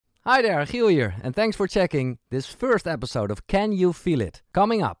Hi there, Giel here, and thanks for checking this first episode of Can You Feel It?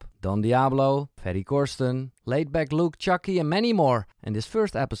 Coming up, Don Diablo, Ferry Corsten, Laidback Luke, Chucky, and many more. And this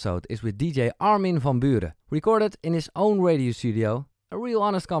first episode is with DJ Armin van Buuren, recorded in his own radio studio. A real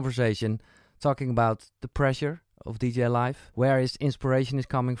honest conversation, talking about the pressure of DJ life, where his inspiration is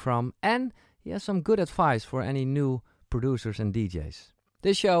coming from, and he has some good advice for any new producers and DJs.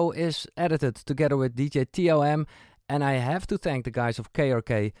 This show is edited together with DJ TOM, and I have to thank the guys of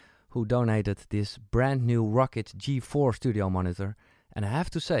KRK who donated this brand new Rocket G4 studio monitor. And I have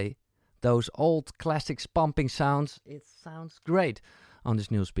to say, those old classics pumping sounds, it sounds great on this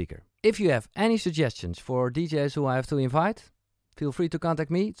new speaker. If you have any suggestions for DJs who I have to invite, feel free to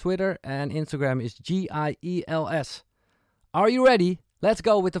contact me. Twitter and Instagram is GIELS. Are you ready? Let's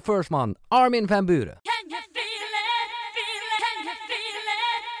go with the first one, Armin van Buuren. Can you feel it? Feel it? Can you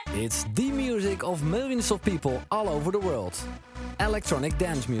feel it? It's the music of millions of people all over the world. Electronic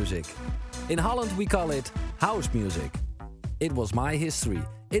dance music. In Holland we call it house music. It was my history.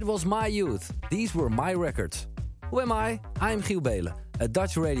 It was my youth. These were my records. Who am I? I'm Giel Beelen, a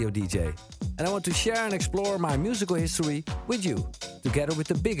Dutch radio DJ. And I want to share and explore my musical history with you, together with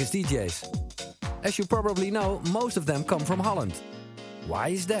the biggest DJs. As you probably know, most of them come from Holland. Why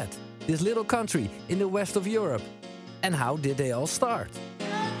is that? This little country in the west of Europe. And how did they all start?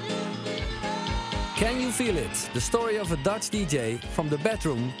 Can You Feel It? The story of a Dutch DJ from the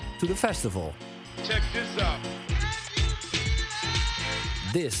bedroom to the festival. Check this out.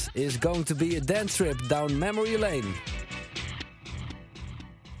 This is going to be a dance trip down memory lane.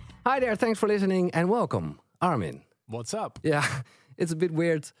 Hi there, thanks for listening and welcome, Armin. What's up? Yeah, it's a bit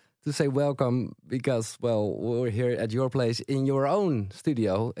weird to say welcome because, well, we're here at your place in your own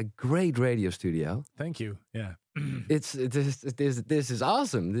studio, a great radio studio. Thank you. Yeah. This is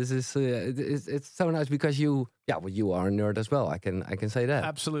awesome. This is it's so nice because you are a nerd as well. I can say that.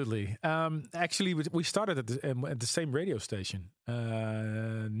 Absolutely. Actually, we started at the same radio station,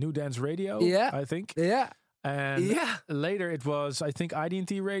 New Dance Radio. Yeah, I think. Yeah. And later it was, I think,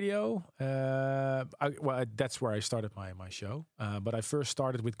 IDT Radio. That's where I started my show. But I first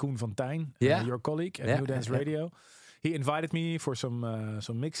started with Koen van Tijn, your colleague at New Dance Radio. He invited me for some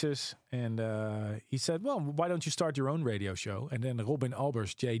mixes, and he said, "Well, why don't you start your own radio show?" And then Robin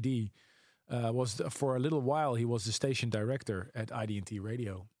Albers, JD, for a little while he was the station director at IDT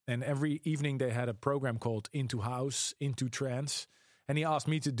Radio. And every evening they had a program called Into House, Into Trance. And he asked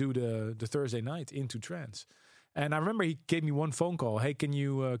me to do the Thursday night Into Trance. And I remember he gave me one phone call. Hey, can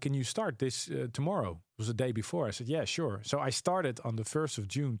you start this tomorrow? It was the day before. I said, yeah, sure. So I started on the 1st of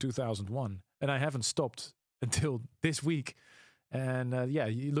June, 2001. And I haven't stopped until this week. And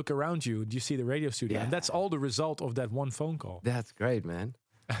you look around you, you see the radio studio. Yeah. And that's all the result of that one phone call. That's great, man.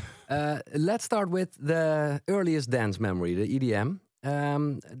 Let's start with the earliest dance memory, the EDM.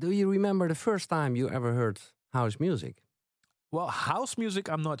 Do you remember the first time you ever heard house music? Well, house music,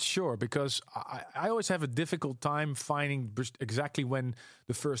 I'm not sure, because I always have a difficult time finding exactly when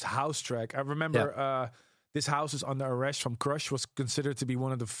the first house track. I remember This House is Under Arrest from Crush was considered to be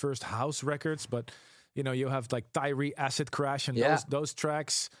one of the first house records. But, you have like Tyree, Acid Crash, and those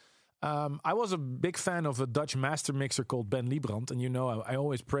tracks. I was a big fan of a Dutch master mixer called Ben Liebrand. And, I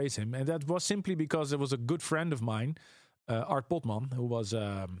always praise him. And that was simply because it was a good friend of mine, Art Potman, who was,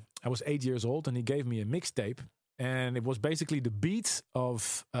 I was 8 years old, and he gave me a mixtape. And it was basically the beat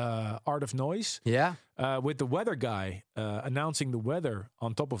of Art of Noise, with the weather guy announcing the weather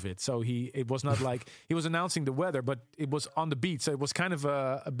on top of it. So it was not like he was announcing the weather, but it was on the beat. So it was kind of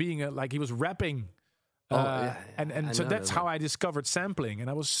like he was rapping. And so that's how I discovered sampling, and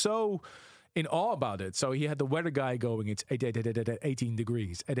I was so in awe about it. So he had the weather guy going, it's 18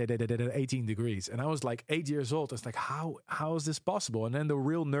 degrees, 18 degrees, and I was like 8 years old. I was like, how is this possible? And then the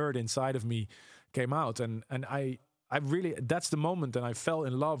real nerd inside of me came out, and I really, that's the moment that I fell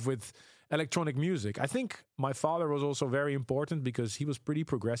in love with electronic music. I think my father was also very important because he was pretty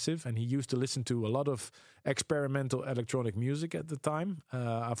progressive, and he used to listen to a lot of experimental electronic music at the time.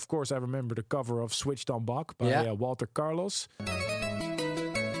 Of course, I remember the cover of Switched on Bach by Walter Carlos,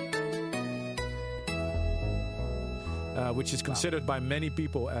 which is considered by many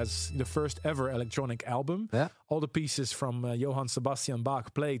people as the first ever electronic album. Yeah. All the pieces from Johann Sebastian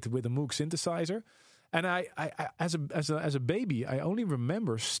Bach played with a Moog synthesizer. And I as a baby, I only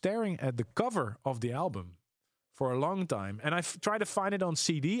remember staring at the cover of the album for a long time. And I tried to find it on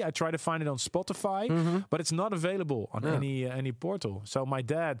CD. I tried to find it on Spotify, but it's not available on any portal. So my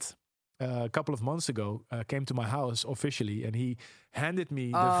dad, a couple of months ago, came to my house officially, and he handed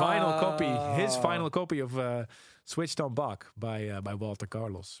me the vinyl copy, his final copy of Switched on Bach by Walter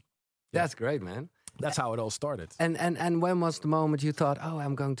Carlos. That's great, man. That's how it all started. And when was the moment you thought, oh,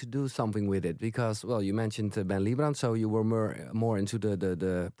 I'm going to do something with it? Because, well, you mentioned Ben Liebrand, so you were more into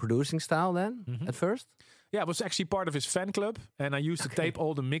the producing style then at first? Yeah, it was actually part of his fan club, and I used to tape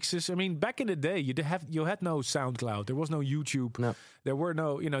all the mixes. I mean, back in the day, you had no SoundCloud, there was no YouTube, there were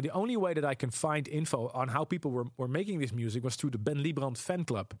no, the only way that I can find info on how people were making this music was through the Ben Liebrand fan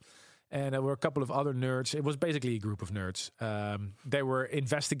club. And there were a couple of other nerds. It was basically a group of nerds. They were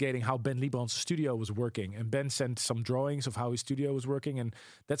investigating how Ben Liebrand's studio was working. And Ben sent some drawings of how his studio was working. And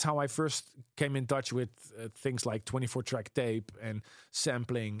that's how I first came in touch with things like 24-track tape and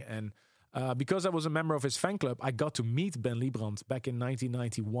sampling. And because I was a member of his fan club, I got to meet Ben Liebrand back in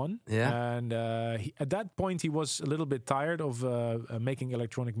 1991. Yeah. And at that point, he was a little bit tired of making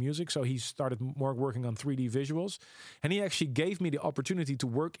electronic music. So he started more working on 3D visuals. And he actually gave me the opportunity to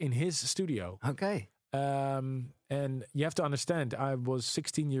work in his studio. Okay. And you have to understand, I was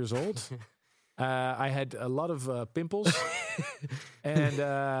 16 years old. I had a lot of pimples. And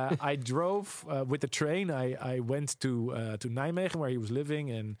I drove with the train. I went to Nijmegen, where he was living.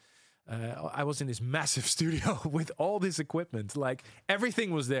 And I was in this massive studio with all this equipment. Like,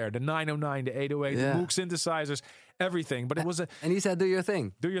 everything was there. The 909, the 808, the Moog synthesizers, everything. But it was and he said, do your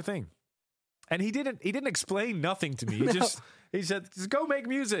thing. Do your thing. And he didn't explain nothing to me. He said, just go make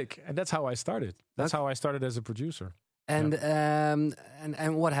music. And that's how I started. That's how I started as a producer. And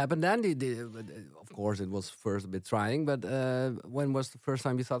what happened then? Of course, it was first a bit trying, but when was the first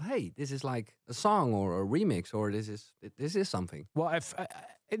time you thought, "Hey, this is like a song or a remix, or this is something"? Well,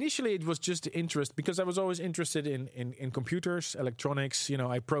 initially it was just interest, because I was always interested in computers, electronics.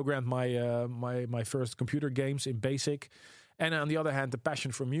 I programmed my first computer games in BASIC, and on the other hand, the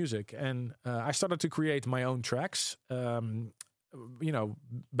passion for music. And I started to create my own tracks. Back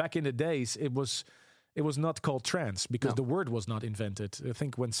in the days, it was not called trance because the word was not invented. I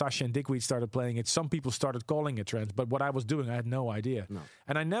think when Sasha and Dickweed started playing it, some people started calling it trance. But what I was doing, I had no idea. No.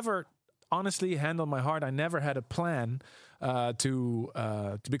 And I never, honestly, hand on my heart, I never had a plan to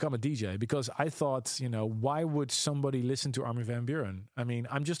become a DJ, because I thought, why would somebody listen to Armin van Buuren? I mean,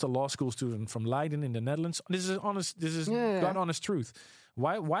 I'm just a law school student from Leiden in the Netherlands. This is honest. This is God honest truth.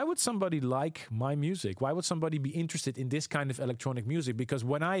 Why would somebody like my music? Why would somebody be interested in this kind of electronic music? Because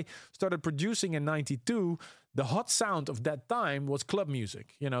when I started producing in 92, the hot sound of that time was club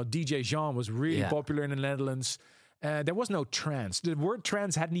music. DJ Jean was really popular in the Netherlands. There was no trance. The word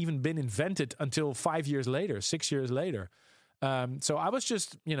trance hadn't even been invented until 6 years later. So I was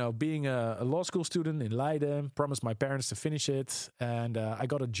just, being a law school student in Leiden, promised my parents to finish it. And I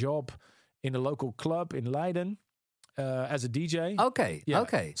got a job in a local club in Leiden. As a DJ. Okay. Yeah.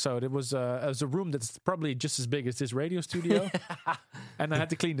 Okay. So it was a room that's probably just as big as this radio studio. And I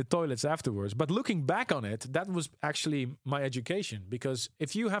had to clean the toilets afterwards. But looking back on it, that was actually my education. Because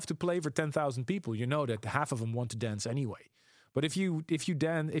if you have to play for 10,000 people, you know that half of them want to dance anyway. But if you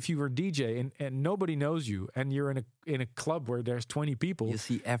were a DJ and nobody knows you, and you're in a club where there's 20 people, you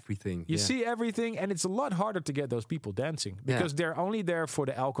see everything. You see everything, and it's a lot harder to get those people dancing because they're only there for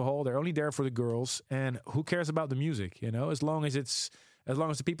the alcohol, they're only there for the girls, and who cares about the music? As long as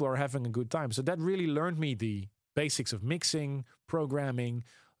the people are having a good time. So that really learned me the basics of mixing, programming,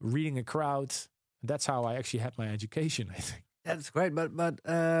 reading a crowd. That's how I actually had my education, I think. That's great, but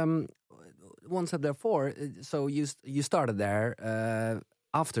one step therefore. So you started there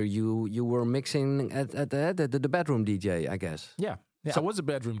after you were mixing at the bedroom DJ, I guess. Yeah. So I was a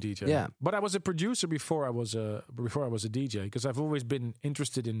bedroom DJ. Yeah, but I was a producer before I was a DJ, because I've always been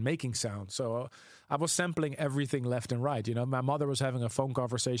interested in making sound. So I was sampling everything left and right. My mother was having a phone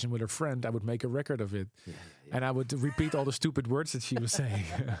conversation with her friend. I would make a record of it, and I would repeat all the stupid words that she was saying.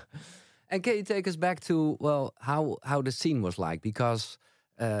 And can you take us back to how the scene was like? Because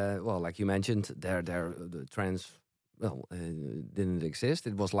like you mentioned, the trance didn't exist.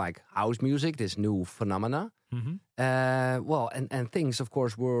 It was like house music, this new phenomena. Mm-hmm. And things, of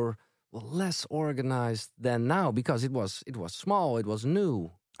course, were less organized than now because it was small, it was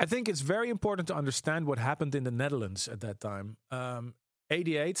new. I think it's very important to understand what happened in the Netherlands at that time.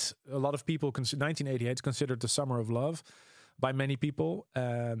 88, a lot of people 1988 is considered the summer of love by many people.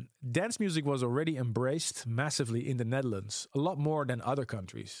 Dance music was already embraced massively in the Netherlands, a lot more than other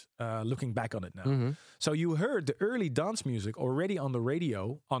countries, looking back on it now. Mm-hmm. So you heard the early dance music already on the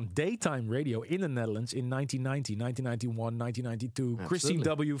radio, on daytime radio in the Netherlands in 1990, 1991, 1992. Absolutely. Christine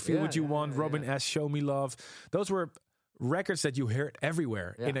W., Feel What You Want, Robin S., Show Me Love. Those were records that you heard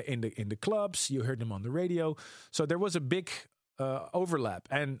everywhere in the clubs. You heard them on the radio. So there was a big overlap.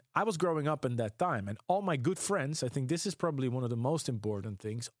 And I was growing up in that time, and all my good friends, I think this is probably one of the most important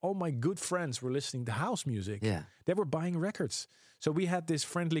things, all my good friends were listening to house music. Yeah. They were buying records. So we had this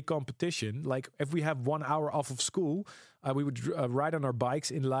friendly competition. Like if we have 1 hour off of school, we would ride on our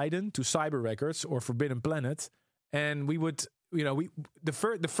bikes in Leiden to Cyber Records or Forbidden Planet. And we would,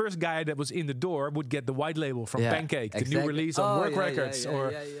 the first guy that was in the door would get the white label from Pancake, the new release on Work Records.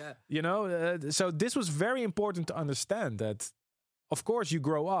 So this was very important to understand that, of course, you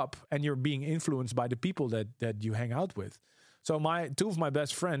grow up and you're being influenced by the people that you hang out with. So two of my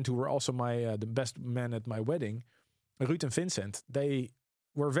best friends, who were also the best men at my wedding, Ruud and Vincent, they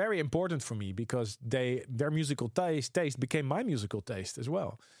were very important for me because their musical taste became my musical taste as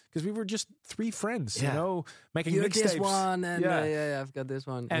well. Because we were just three friends, making mixtapes. This one, and I've got this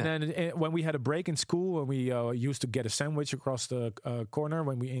one. And then when we had a break in school, when we used to get a sandwich across the corner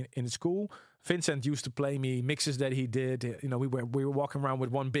when we in school, Vincent used to play me mixes that he did. We were walking around with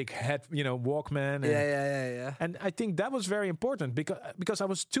one big head, Walkman. And, and I think that was very important because I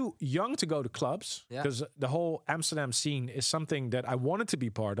was too young to go to clubs. Because the whole Amsterdam scene is something that I wanted to be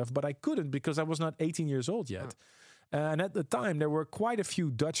part of, but I couldn't because I was not 18 years old yet. Oh. And at the time, there were quite a few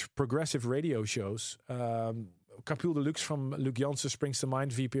Dutch progressive radio shows. Capule Deluxe from Luc Janssen springs to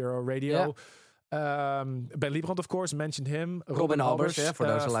mind, VPRO Radio. Ben Liebrand, of course, mentioned him. Robin Albers, for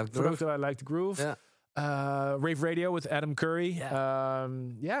those who like the groove. For those who like the groove. Rave Radio with Adam Curry. A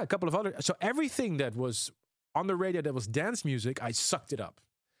couple of other. So everything that was on the radio that was dance music, I sucked it up.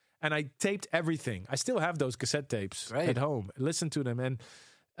 And I taped everything. I still have those cassette tapes at home. Listen to them. And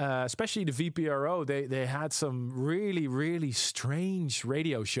especially the VPRO, they had some really, really strange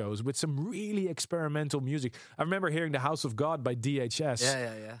radio shows with some really experimental music. I remember hearing The House of God by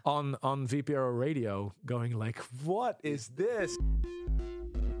DHS on VPRO radio, going like, what is this?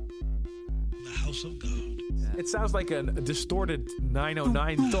 The House of God. It sounds like a distorted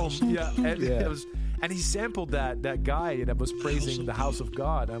 909 tom. And he sampled that guy that was praising The House of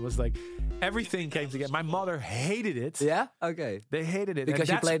God. I was like, everything came together. My mother hated it. Yeah? Okay. They hated it. Because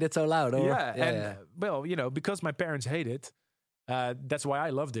you played it so loud? Or? Well, because my parents hate it, that's why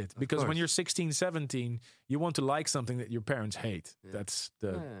I loved it. Because when you're 16, 17, you want to like something that your parents hate. Yeah. That's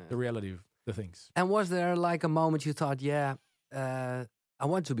the reality of the things. And was there like a moment you thought, I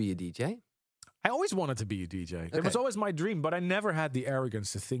want to be a DJ? I always wanted to be a DJ. Okay. It was always my dream, but I never had the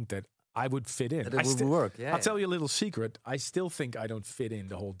arrogance to think that I would fit in. That it would work. I'll tell you a little secret. I still think I don't fit in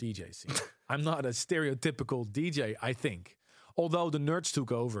the whole DJ scene. I'm not a stereotypical DJ, I think. Although the nerds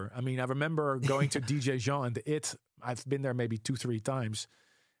took over. I mean, I remember going to DJ Jean and the IT. I've been there maybe 2-3 times.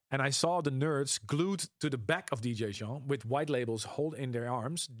 And I saw the nerds glued to the back of DJ Jean with white labels hold in their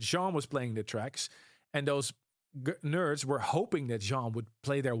arms. Jean was playing the tracks. And those nerds were hoping that Jean would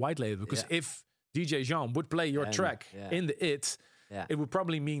play their white label. Because if DJ Jean would play your track in the IT... Yeah. It would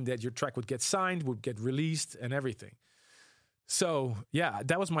probably mean that your track would get signed, would get released and everything. So,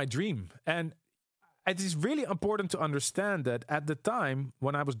 that was my dream. And it is really important to understand that at the time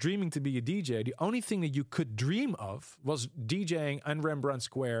when I was dreaming to be a DJ, the only thing that you could dream of was DJing on Rembrandt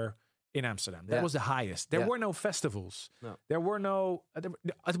Square in Amsterdam. That was the highest. There were no festivals. No. There were no...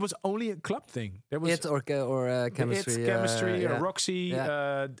 it was only a club thing. There was Chemistry. Chemistry, Roxy.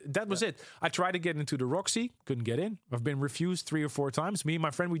 That was it. I tried to get into the Roxy. Couldn't get in. I've been refused 3 or 4 times. Me and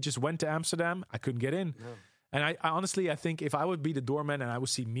my friend, we just went to Amsterdam. I couldn't get in. No. And I honestly, I think if I would be the doorman and I would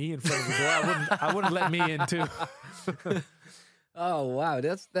see me in front of the door, I wouldn't let me in too. Oh, wow.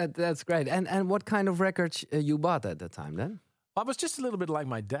 That's great. And what kind of records you bought at that time then? I was just a little bit like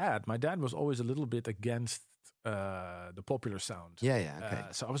my dad. My dad was always a little bit against the popular sound. Okay.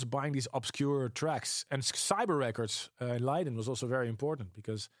 So I was buying these obscure tracks. And Cyber Records in Leiden was also very important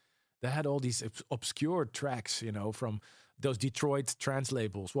because they had all these obscure tracks, from those Detroit trance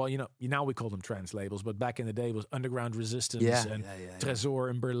labels. Well, now we call them trance labels, but back in the day it was Underground Resistance and Tresor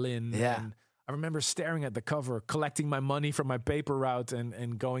in Berlin. Yeah. And I remember staring at the cover, collecting my money from my paper route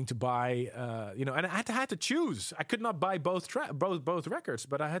and going to buy, and I had to choose. I could not buy both records,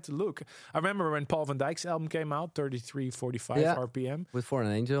 but I had to look. I remember when Paul van Dijk's album came out, 3345 RPM. With For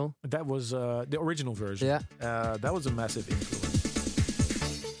an Angel. That was the original version. Yeah. That was a massive influence.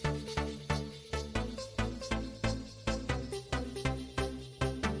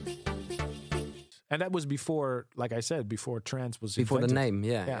 And that was before, like I said, before trance was before invented. The name,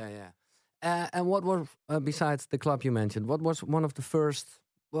 yeah. And what was, besides the club you mentioned, what was one of the first,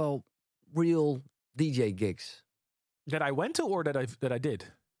 real DJ gigs? That I went to or that I did?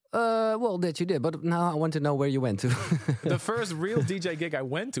 That you did, but now I want to know where you went to. The first real DJ gig I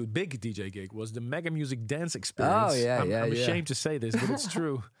went to, big DJ gig, was the Mega Music Dance Experience. Oh, yeah, I'm ashamed to say this, but it's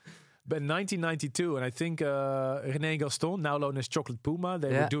true. But in 1992, and I think René Gaston, now known as Chocolate Puma,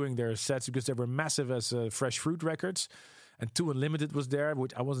 they were doing their sets because they were massive as Fresh Fruit Records. And 2 Unlimited was there,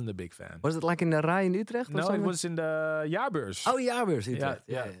 which I wasn't a big fan. Was it like in the Rai in Utrecht? No, it was in the Jaarbeurs. Oh, Jaarbeurs, Utrecht.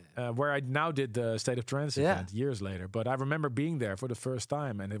 Yeah. Where I now did the State of Trance event years later. But I remember being there for the first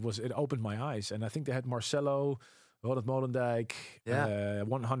time, and it opened my eyes. And I think they had Marcello, Ronald Molendijk,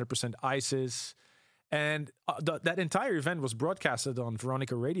 100% ISIS. And that entire event was broadcasted on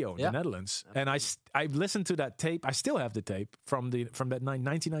Veronica Radio in the Netherlands. And I listened to that tape. I still have the tape from that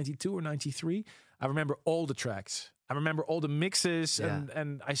 1992 or 93. I remember all the tracks. I remember all the mixes,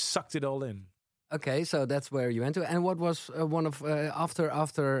 and I sucked it all in. Okay, so that's where you went to. And what was one of after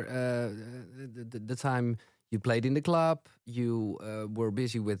the time you played in the club? You were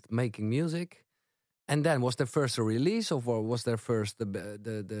busy with making music, and then was there first a release, or was there first the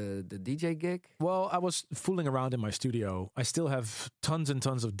DJ gig? Well, I was fooling around in my studio. I still have tons and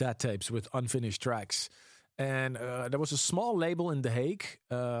tons of DAT tapes with unfinished tracks. And there was a small label in The Hague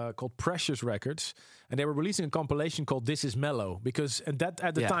called Precious Records. And they were releasing a compilation called This Is Mellow. Because at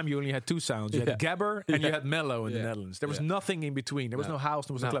the time, you only had 2 sounds. You had Gabber and you had Mellow in the Netherlands. There was nothing in between. There was no house,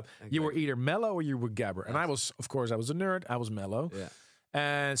 there was no club. Exactly. You were either Mellow or you were Gabber. And I was a nerd. I was Mellow. Yeah.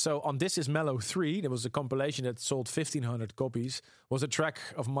 And so on This Is Mellow 3, there was a compilation that sold 1,500 copies. Was a track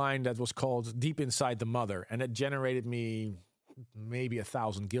of mine that was called Deep Inside the Mother. And it generated me maybe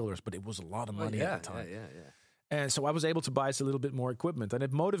 1,000 guilders, but it was a lot of money at the time. And so I was able to buy us a little bit more equipment, and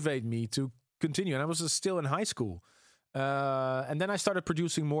it motivated me to continue. And I was still in high school. And then I started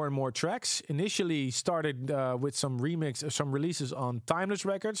producing more and more tracks. Initially started with some releases on Timeless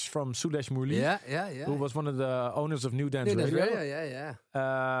Records from Sudesh Murli, who was one of the owners of New Dance Radio.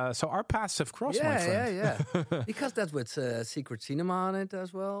 So our paths have crossed, my friend. Because that's with Secret Cinema on it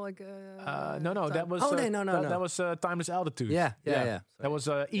as well. Like no, that was that was Timeless Altitude. That was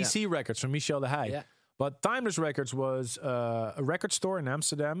EC Records from Michel de Heij. Yeah. But Timeless Records was a record store in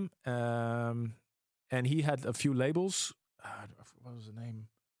Amsterdam. And he had a few labels. What was the name?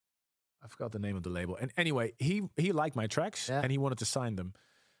 I forgot the name of the label. And anyway, he liked my tracks and he wanted to sign them.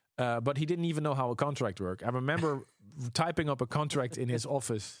 But he didn't even know how a contract worked. I remember typing up a contract in his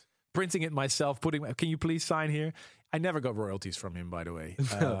office, printing it myself, can you please sign here? I never got royalties from him, by the way.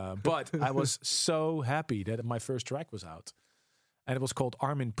 But I was so happy that my first track was out. And it was called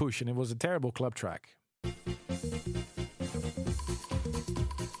Armin Push. And it was a terrible club track.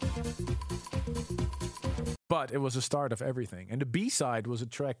 But it was the start of everything. And the B-side was a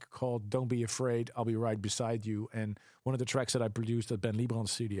track called Don't Be Afraid, I'll Be Right Beside You. And one of the tracks that I produced at Ben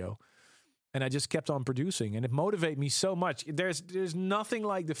Liebrand's studio. And I just kept on producing. And it motivated me so much. There's nothing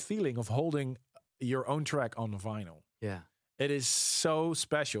like the feeling of holding your own track on vinyl. Yeah. It is so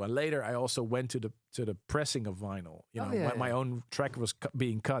special. And later I also went to the pressing of vinyl. You know, my own track was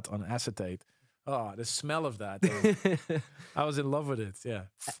being cut on acetate. Oh, the smell of that. I was in love with it, yeah.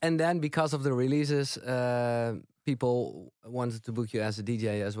 And then because of the releases, people wanted to book you as a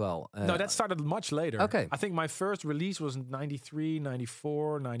DJ as well. No, that started much later. Okay. I think my first release was in 93,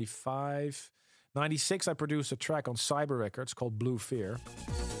 94, 95. 96, I produced a track on Cyber Records called Blue Fear.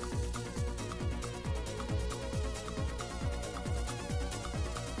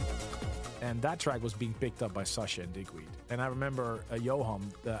 And that track was being picked up by Sasha and Digweed. And I remember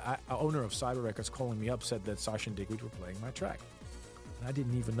Johan, the owner of Cyber Records, calling me up, said that Sasha and Digweed were playing my track. And I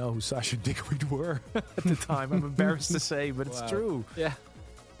didn't even know who Sasha and Digweed were at the time. I'm embarrassed to say, but it's true. Yeah.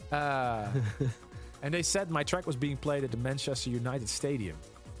 And they said my track was being played at the Manchester United Stadium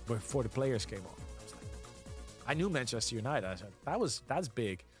before the players came on. I knew Manchester United. I said, that's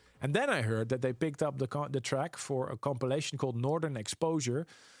big. And then I heard that they picked up the track for a compilation called Northern Exposure.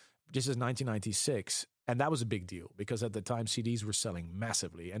 This is 1996. And that was a big deal because at the time CDs were selling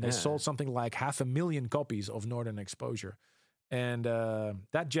massively. And they sold something like 500,000 copies of Northern Exposure. And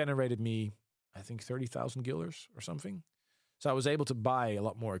that generated me, I think, 30,000 guilders or something. So I was able to buy a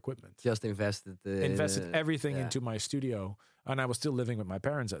lot more equipment. Just invested everything into my studio. And I was still living with my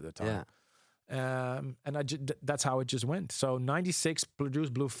parents at the time. And that's how it just went. So 96,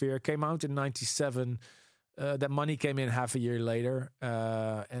 produced Blue Fear, came out in 97. That money came in half a year later.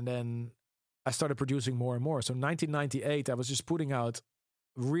 And then I started producing more and more. So 1998, I was just putting out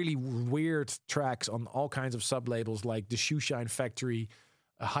really weird tracks on all kinds of sub-labels like the Shoeshine Factory,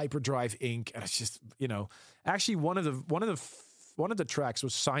 Hyperdrive Inc. And it's just, actually one of the tracks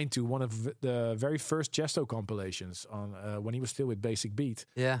was signed to one of the very first Chesto compilations on when he was still with Basic Beat.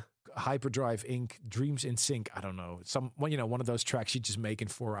 Yeah. Hyperdrive Inc. Dreams in Sync. I don't know. One of those tracks you just make in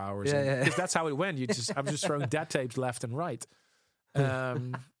 4 hours. Because that's how it went. I was just throwing DAT tapes left and right.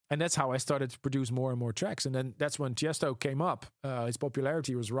 And that's how I started to produce more and more tracks. And then that's when Tiesto came up. His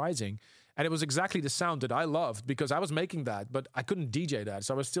popularity was rising. And it was exactly the sound that I loved because I was making that, but I couldn't DJ that.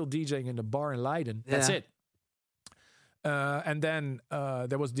 So I was still DJing in the bar in Leiden. That's Yeah. it. And then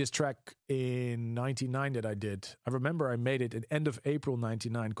there was this track in 99 that I did. I remember I made it at end of April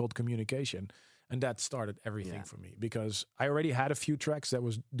 99 called Communication. And that started everything for me because I already had a few tracks that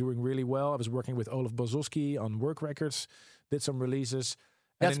was doing really well. I was working with Olaf Bozowski on Work Records, did some releases.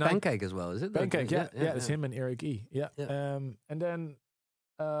 That's And in Pancake as well, is it? Pancake, yeah. It's him and Eric E. Yeah. Yeah. And then,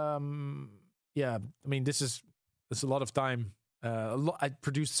 I mean, it's a lot of time. I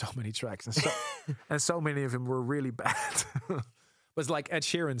produced so many tracks and and so many of them were really bad. But like Ed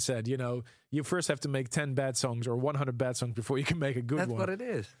Sheeran said, you first have to make 10 bad songs or 100 bad songs before you can make a good That's one. what it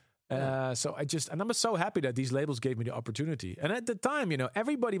is. So and I'm so happy that these labels gave me the opportunity. And at the time,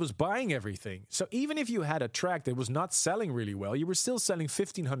 everybody was buying everything. So even if you had a track that was not selling really well, you were still selling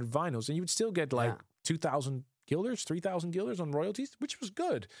 1,500 vinyls and you would still get like 2,000 guilders, 3,000 guilders on royalties, which was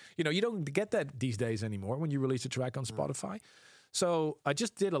good. You don't get that these days anymore when you release a track on Spotify. So I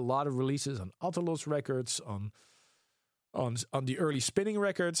just did a lot of releases on Atalos Records, on the early Spinning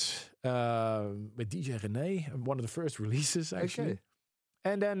Records, with DJ René, one of the first releases actually. Okay.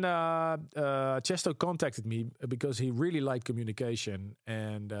 And then Chesto contacted me because he really liked Communication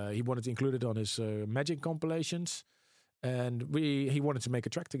and he wanted to include it on his Magic compilations. And he wanted to make a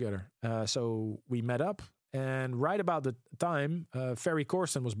track together. So we met up. And right about the time, Ferry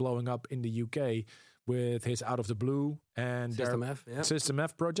Corsten was blowing up in the UK with his Out of the Blue and System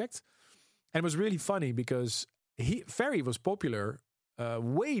F project. And it was really funny because Ferry was popular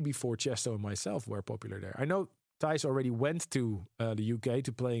way before Chesto and myself were popular there. I know Thijs already went to the UK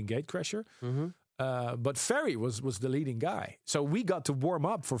to play in Gatecrasher. But Ferry was the leading guy. So we got to warm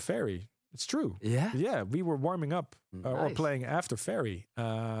up for Ferry. It's true. Yeah? Yeah, we were warming up or playing after Ferry.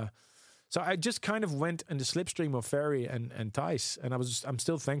 So I just kind of went in the slipstream of Ferry and Thijs. And I'm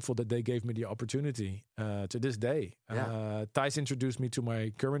still thankful that they gave me the opportunity to this day. Thijs introduced me to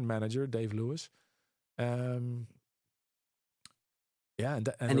my current manager, Dave Lewis. And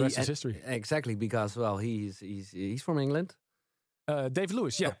the rest is history. Exactly, because he's from England. Dave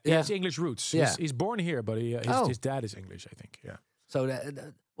Lewis, yeah, he has English roots. Yeah. He's born here, but his dad is English, I think. Yeah. So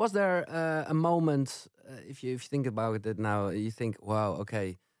was there a moment, if you think about it now, you think, wow,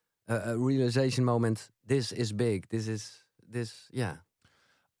 okay, a realization moment. This is big. There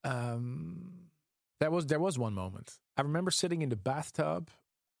was one moment. I remember sitting in the bathtub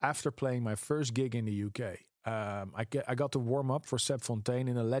after playing my first gig in the UK. I got to warm up for Seb Fontaine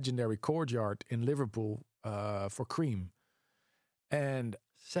in a legendary courtyard in Liverpool for Cream. And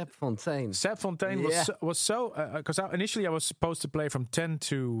Seb Fontaine was so because initially I was supposed to play from 10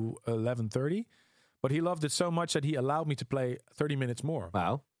 to 11:30, but he loved it so much that he allowed me to play 30 minutes more.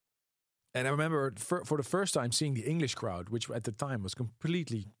 Wow. And I remember for the first time seeing the English crowd, which at the time was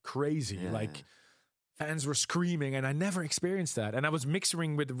completely crazy. Like fans were screaming, and I never experienced that. And I was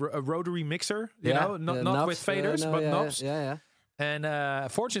mixing with a rotary mixer, not with faders, but knobs. Yeah.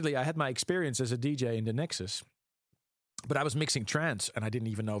 And fortunately, I had my experience as a DJ in the Nexus. But I was mixing trance, and I didn't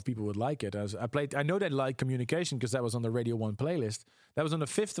even know if people would like it. I know they like Communication because that was on the Radio 1 playlist. That was on the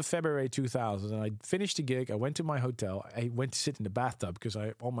 5th of February 2000, and I finished the gig. I went to my hotel. I went to sit in the bathtub because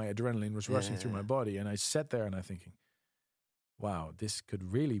all my adrenaline was rushing through my body. And I sat there, and I'm thinking, wow, this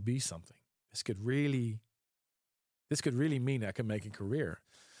could really be something. This could really mean I can make a career.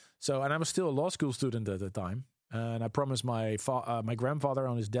 So, and I was still a law school student at the time, and I promised my grandfather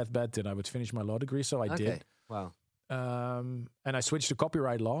on his deathbed that I would finish my law degree. So I did. Wow. And I switched to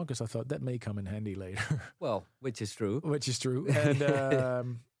copyright law because I thought that may come in handy later. Well, which is true. And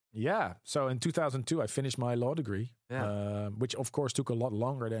so in 2002, I finished my law degree, which of course took a lot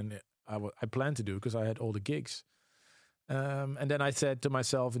longer than I planned to do because I had all the gigs. And then I said to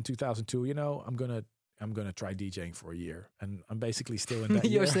myself in 2002, I'm gonna try DJing for a year, and I'm basically still in that.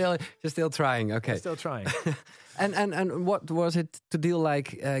 You're still trying. Okay, I'm still trying. and what was it to deal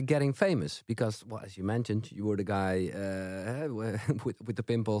like getting famous? Because, well, as you mentioned, you were the guy with the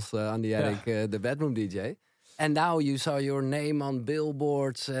pimples on the attic, the bedroom DJ, and now you saw your name on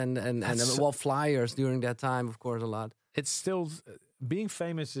billboards and flyers during that time, of course, a lot. It's still being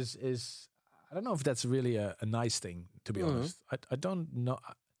famous is I don't know if that's really a nice thing, to be honest. I don't know.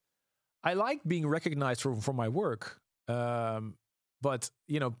 I like being recognized for my work, but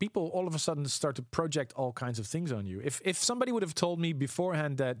people all of a sudden start to project all kinds of things on you. If somebody would have told me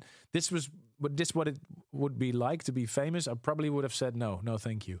beforehand that this was what it would be like to be famous, I probably would have said no,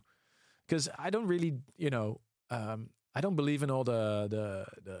 thank you, because I don't really, I don't believe in all the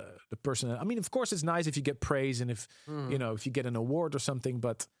person. I mean, of course, it's nice if you get praise and if if you get an award or something,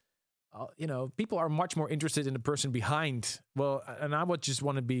 but people are much more interested in the person behind. Well, and I would just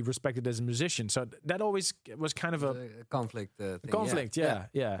want to be respected as a musician. So that always was kind of a conflict. Thing, conflict, yeah.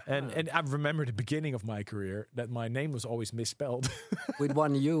 And I remember the beginning of my career that my name was always misspelled. With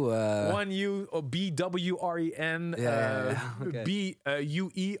one U. One U or BWREN,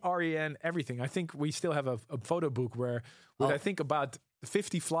 BUEREN, everything. I think we still have a photo book where I think about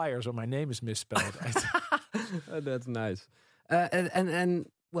 50 flyers where my name is misspelled. That's nice. And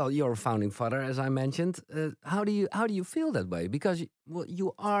well, you're a founding father, as I mentioned. How do you feel that way? Because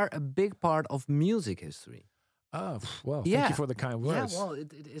you are a big part of music history. Oh, well, thank you for the kind words. Yeah,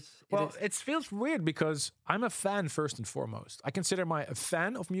 well, it feels weird because I'm a fan first and foremost. I consider a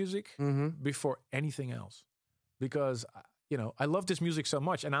fan of music before anything else, because I love this music so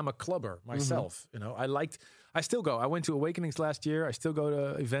much, and I'm a clubber myself. I still go. I went to Awakenings last year. I still go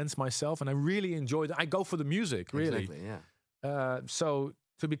to events myself, and I really enjoy it. I go for the music, really. Exactly, yeah. So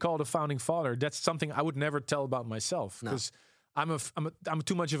to be called a founding father, that's something I would never tell about myself, because I'm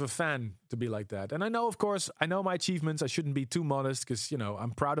too much of a fan to be like that. And I know, of course, my achievements. I shouldn't be too modest, because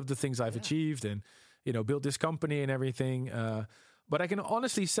I'm proud of the things I've achieved and built this company and everything. But I can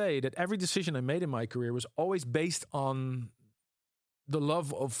honestly say that every decision I made in my career was always based on the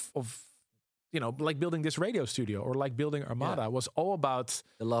love of like building this radio studio or like building Armada was all about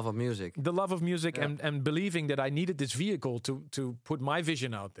the love of music. The love of music and believing that I needed this vehicle to put my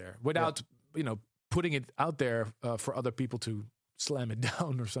vision out there without, putting it out there for other people to slam it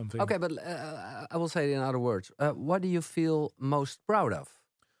down or something. Okay, but I will say it in other words. What do you feel most proud of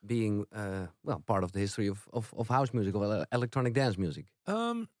being, part of the history of house music, or electronic dance music?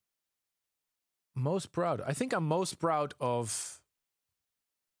 Most proud. I think I'm most proud of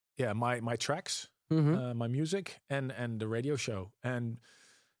my tracks, my music, and the radio show, and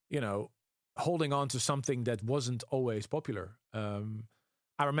holding on to something that wasn't always popular.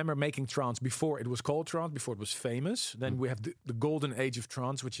 I remember making trance before it was called trance, before it was famous. Then we have the golden age of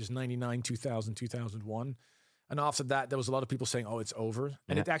trance, which is 99, 2000, 2001. And after that, there was a lot of people saying, "Oh, it's over,"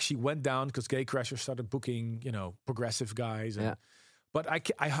 and it actually went down because Gatecrashers started booking, progressive guys. And, but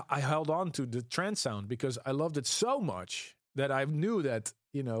I held on to the trance sound because I loved it so much that I knew that,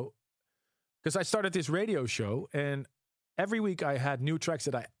 because I started this radio show, and every week I had new tracks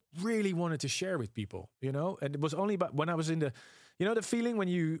that I really wanted to share with people, and it was only about when I was in the, the feeling when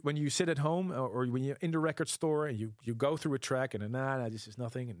you sit at home or when you're in the record store and you go through a track and then, this is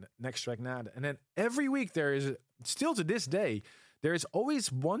nothing, and next track, and then every week there is, still to this day, there is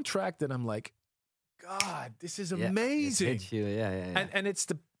always one track that I'm like, God, this is amazing. It hits you. And it's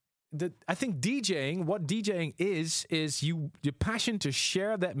I think what DJing is your passion to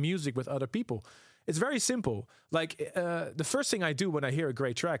share that music with other people. It's very simple. Like the first thing I do when I hear a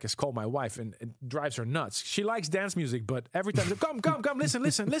great track is call my wife, and it drives her nuts. She likes dance music, but every time, come, listen.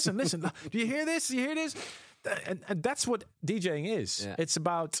 Do you hear this? And that's what DJing is. Yeah. It's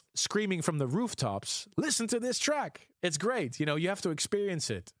about screaming from the rooftops, listen to this track. It's great. You have to experience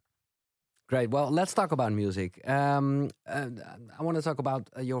it. Great. Well, let's talk about music. I want to talk about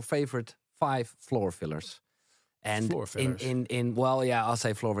your favorite 5 floor fillers. And floor fillers. I'll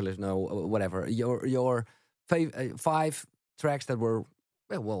say floor fillers. No, whatever. Your 5 tracks that were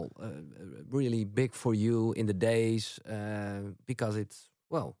really big for you in the days because it's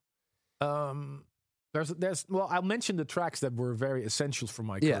I'll mention the tracks that were very essential for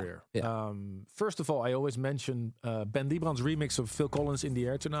my career. Yeah. First of all, I always mention Ben Liebrand's remix of Phil Collins' In the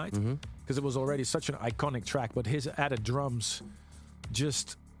Air Tonight, because it was already such an iconic track, but his added drums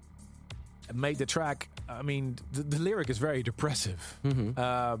just made the track, the lyric is very depressive,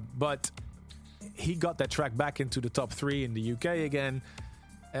 but he got that track back into the top 3 in the UK again.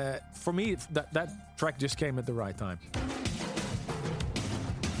 For me, that track just came at the right time.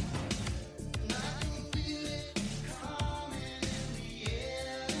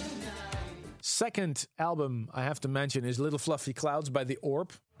 Second album I have to mention is Little Fluffy Clouds by The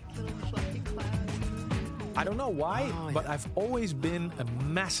Orb. I don't know why, but I've always been a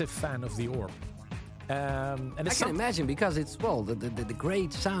massive fan of The Orb. And I can imagine, because it's the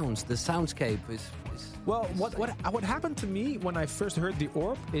great sounds, the soundscape is well. What happened to me when I first heard The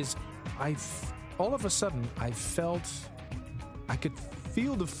Orb is all of a sudden I felt I could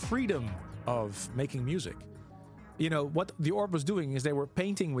feel the freedom of making music. What The Orb was doing is they were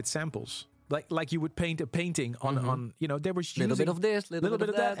painting with samples. Like you would paint a painting on they were using little bit of this, little bit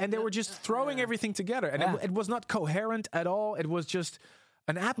of that, and they were just throwing everything together, and it was not coherent at all. It was just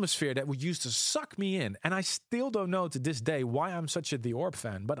an atmosphere that would used to suck me in, and I still don't know to this day why I'm such a The Orb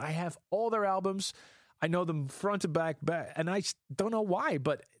fan. But I have all their albums, I know them front to back, and I don't know why.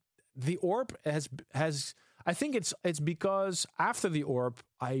 But The Orb has I think it's because after the Orb,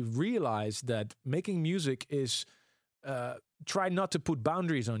 I realized that making music is try not to put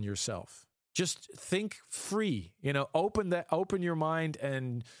boundaries on yourself. Just think free. Open your mind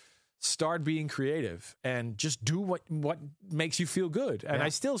and start being creative, and just do what makes you feel good. And I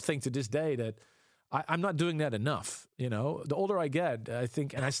still think to this day that I'm not doing that enough. The older I get, I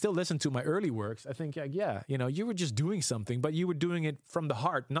think, and I still listen to my early works, I think, you were just doing something, but you were doing it from the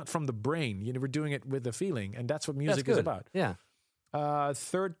heart, not from the brain. You were doing it with a feeling, and that's what music is about. Yeah.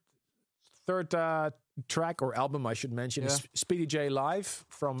 Third track or album I should mention is Speedy J Live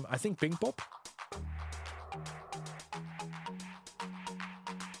from, I think, Pinkpop.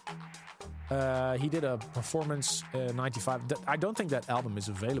 He did a performance 95. I don't think that album is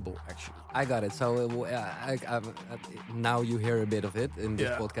available, actually. I got it. So now you hear a bit of it in this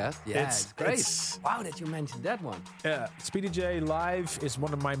podcast. Yeah, it's great. Wow, that you mentioned that one. Yeah, Speedy J Live is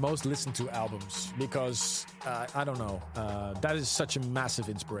one of my most listened to albums because, I don't know, that is such a massive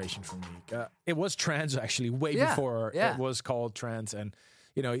inspiration for me. It was trance, actually, way before it was called trance. And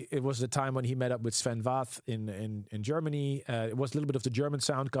it was the time when he met up with Sven Vath in Germany. It was a little bit of the German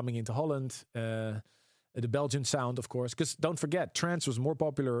sound coming into Holland, the Belgian sound, of course. Because don't forget, trance was more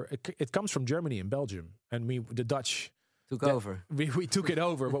popular. It comes from Germany and Belgium, and the Dutch took over. We took it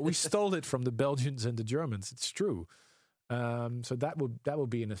over, but we stole it from the Belgians and the Germans. It's true. So that would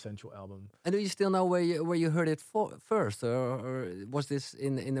be an essential album. And do you still know where you heard it first, or was this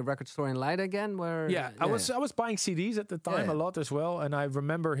in the record store in Leiden again? I was buying CDs at the time a lot as well, and I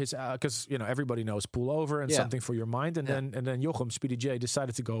remember his because everybody knows Pull Over and Something for Your Mind, and then Jochem Speedy J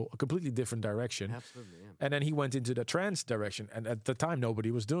decided to go a completely different direction. Absolutely, and then he went into the trance direction, and at the time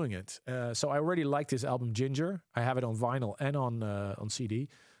nobody was doing it. So I already liked his album Ginger. I have it on vinyl and on CD,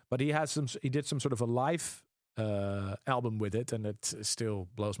 but he did some sort of a live album with it, and it still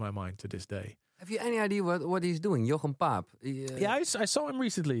blows my mind to this day. Have you any idea what he's doing, Jochem Paap? I saw him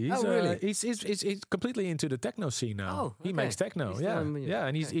recently. He's, really? He's completely into the techno scene now. Oh, okay. He makes techno,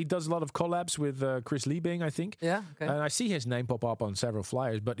 and he does a lot of collabs with Chris Liebing, I think. Yeah, okay. And I see his name pop up on several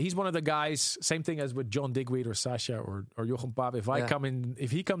flyers. But he's one of the guys. Same thing as with John Digweed or Sasha or Jochem Paap. If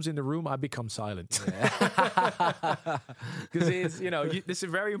he comes in the room, I become silent. Because this is a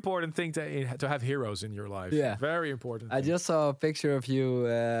very important thing to have heroes in your life. Yeah, very important. I just saw a picture of you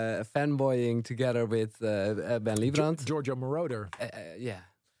fanboying together with Ben Liebrand. Giorgio Moroder.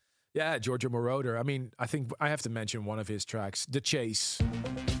 Yeah, Giorgio Moroder. I mean, I think I have to mention one of his tracks, The Chase.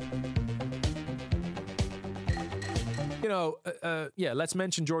 Let's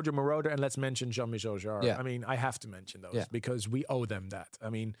mention Giorgio Moroder and let's mention Jean-Michel Jarre. Yeah. I mean, I have to mention those because we owe them that. I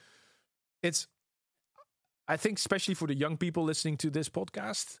mean, I think especially for the young people listening to this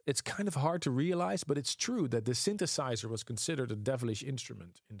podcast, it's kind of hard to realize, but it's true that the synthesizer was considered a devilish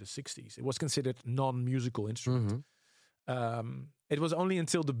instrument in the 60s. It was considered non-musical instrument. Mm-hmm. It was only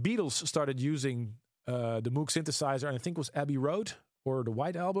until the Beatles started using the Moog synthesizer, and I think it was Abbey Road or the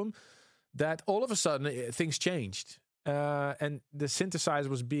White Album, that all of a sudden things changed. And the synthesizer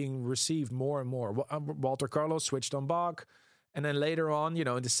was being received more and more. Walter Carlos switched on Bach. And then later on, in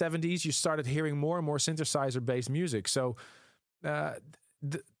the 70s, you started hearing more and more synthesizer-based music. So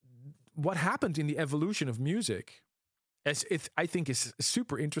what happened in the evolution of music, I think is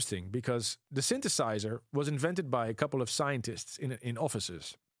super interesting, because the synthesizer was invented by a couple of scientists in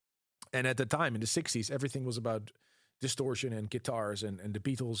offices. And at the time, in the 60s, everything was about distortion and guitars and the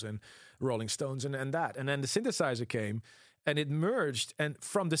Beatles and Rolling Stones and that. And then the synthesizer came and it merged. And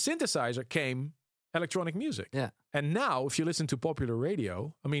from the synthesizer came electronic music. Yeah. And now, if you listen to popular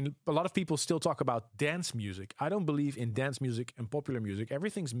radio, I mean, a lot of people still talk about dance music. I don't believe in dance music and popular music.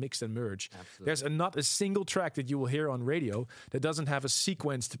 Everything's mixed and merged. Absolutely. There's not a single track that you will hear on radio that doesn't have a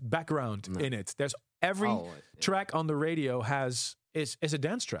sequenced background in it. There's every track on the radio is a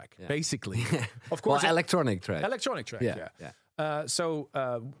dance track, basically. Of course, electronic track. Electronic track, yeah. So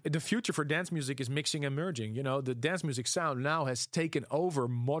the future for dance music is mixing and merging. The dance music sound now has taken over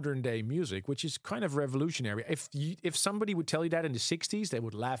modern day music, which is kind of revolutionary. If somebody would tell you that in the 60s, they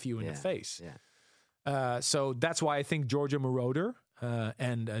would laugh you in the face. Yeah. So that's why I think Giorgio Moroder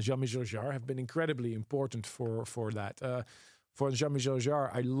and Jean-Michel Jarre have been incredibly important for that. For Jean-Michel Jarre,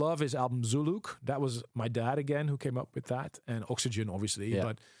 I love his album Zuluk. That was my dad again who came up with that. And Oxygen, obviously. Yeah.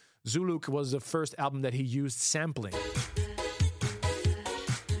 But Zuluk was the first album that he used sampling.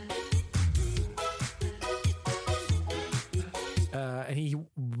 And he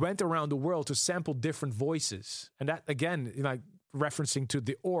went around the world to sample different voices. And that, again, referencing to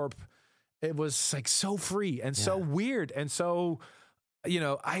the Orb, it was like so free and so weird. And so,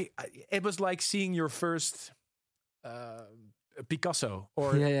 it was like seeing your first Picasso,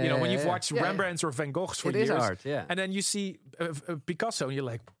 or Yeah, you know, yeah, when yeah, you've yeah. watched Yeah, Rembrandts or Van Goghs for It years, is art, yeah. and then you see Picasso, and you're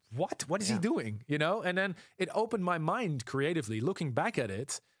like, what is he doing? You know, and then it opened my mind creatively. Looking back at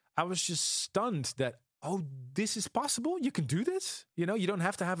it, I was just stunned that, oh, this is possible. You can do this. You know, you don't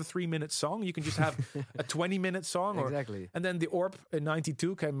have to have a 3-minute song. You can just have a 20-minute song. Exactly. And then the Orb in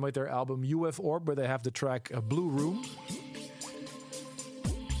 '92 came with their album UF Orb, where they have the track Blue Room.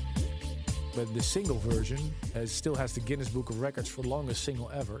 But the single version still has the Guinness Book of Records for longest single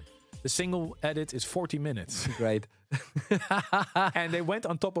ever. The single edit is 40 minutes. Great. And they went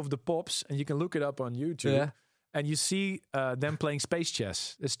on top of the Pops, and you can look it up on YouTube. Yeah. And you see them playing space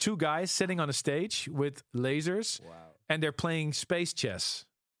chess. There's 2 guys sitting on a stage with lasers, and they're playing space chess.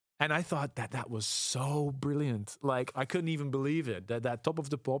 And I thought that was so brilliant. Like, I couldn't even believe it. That Top of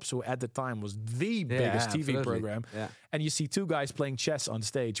the Pops, who at the time was the biggest TV absolutely. program. Yeah. And you see 2 guys playing chess on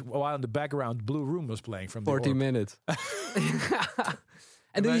stage, while in the background, Blue Room was playing from the 40 Orb. minutes.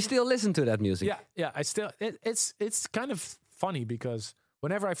 And do you then- still listen to that music? Yeah. I still it's kind of funny because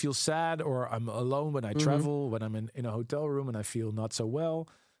whenever I feel sad or I'm alone when I travel, when I'm in a hotel room and I feel not so well,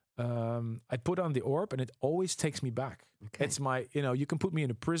 I put on the Orb and it always takes me back. Okay. It's my, you know, you can put me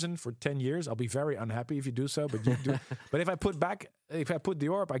in a prison for 10 years. I'll be very unhappy if you do so, but you do. But if I put the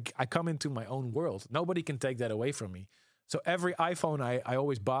Orb, I come into my own world. Nobody can take that away from me. So every iPhone I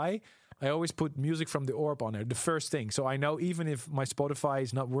always buy, I always put music from the Orb on there, the first thing. So I know even if my Spotify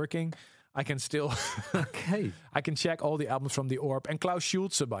is not working, I can still Okay. I can check all the albums from the Orb. And Klaus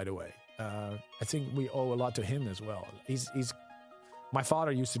Schulze, by the way, I think we owe a lot to him as well. He's my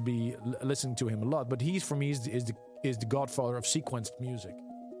father used to be listening to him a lot, but he's for me is the godfather of sequenced music.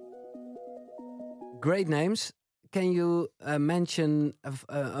 Great names. Can you mention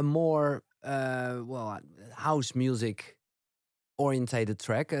a more house music orientated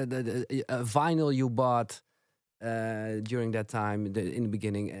track, a vinyl you bought during that time in the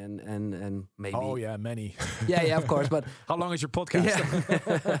beginning, and maybe? Oh yeah, many. yeah, of course. But How long is your podcast?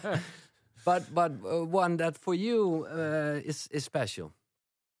 yeah. but one that for you is special.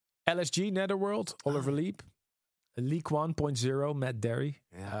 LSG, Netherworld, Oliver Leap, Leak 1.0, Matt Derry.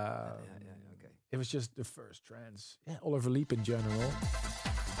 Yeah. Okay. It was just the first trance. Yeah, Oliver Leap in general.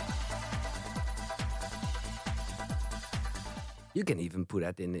 You can even put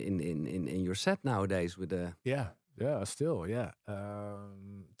that in your set nowadays with the Yeah, still, yeah.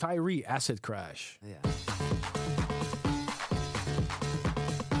 Tyree, Acid Crash.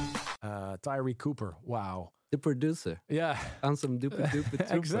 Tyree Cooper, wow. the producer. Yeah. On some duper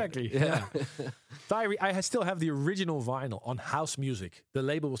duper. Exactly. Yeah. Tyree, I still have the original vinyl on House Music. The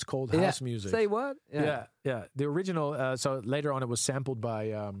label was called House Music. Say what? Yeah. The original. So later on, it was sampled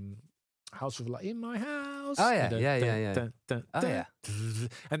by House of Light in my house. Oh yeah, yeah.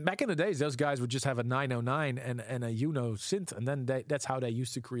 And back in the days, those guys would just have a 909 and a Uno synth, and then that's how they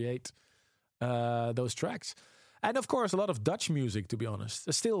used to create those tracks. And of course, a lot of Dutch music, to be honest.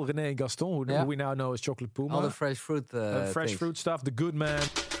 There's still René Gaston, who we now know as Chocolate Puma. All the fresh fruit, fruit stuff. The Good Man.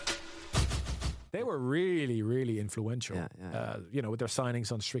 They were really, really influential. Yeah. With their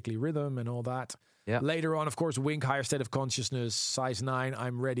signings on Strictly Rhythm and all that. Yeah. Later on, of course, Wink, Higher State of Consciousness, Size 9,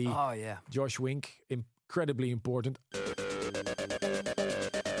 I'm Ready. Oh yeah. Josh Wink, incredibly important.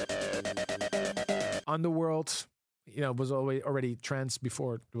 Underworld, was already trance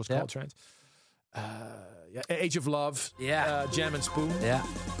before it was called trance. Age of Love. Yeah. Jam and Spoon. Yeah.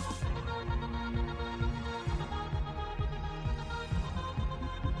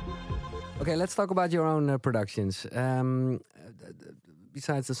 Okay, let's talk about your own productions.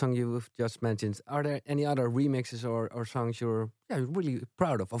 Besides the song you've just mentioned, are there any other remixes or songs you're really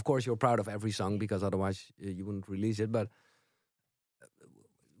proud of? Of course, you're proud of every song because otherwise you wouldn't release it. But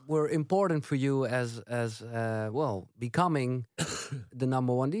were important for you as becoming the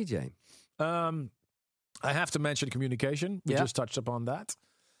number one DJ. I have to mention Communication. We just touched upon that.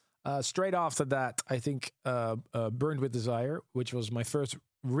 Straight after that, I think Burned with Desire, which was my first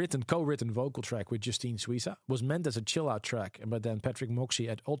co-written vocal track with Justine Suissa, was meant as a chill-out track. But then Patrick Moxie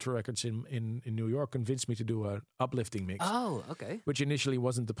at Ultra Records in New York convinced me to do an uplifting mix. Oh, okay. Which initially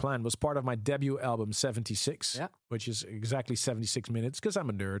wasn't the plan. Was part of my debut album, 76, which is exactly 76 minutes, because I'm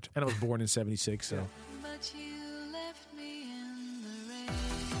a nerd. And I was born in 76, so... But you left me in the rain.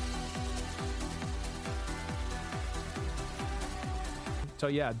 So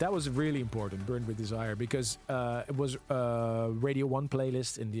yeah, that was really important, Burned with Desire, because it was Radio 1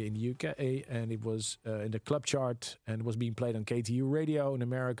 playlist in the UK, and it was in the club chart, and it was being played on KTU radio in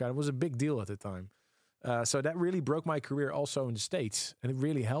America. It was a big deal at the time. So that really broke my career also in the States, and it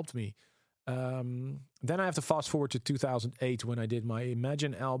really helped me. Then I have to fast forward to 2008 when I did my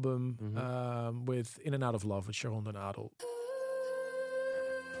Imagine album with In and Out of Love with Sharon Den Adel.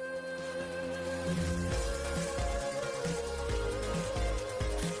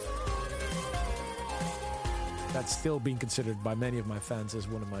 that's still being considered by many of my fans as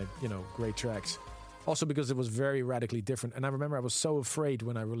one of my, great tracks. Also because it was very radically different. And I remember I was so afraid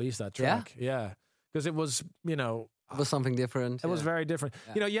when I released that track. Yeah. Because it was, It was something different. it was very different.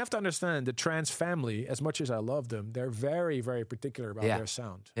 Yeah. You have to understand the trance family, as much as I love them, they're very, very particular about their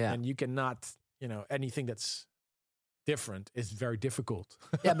sound. Yeah. And you cannot, anything that's different is very difficult.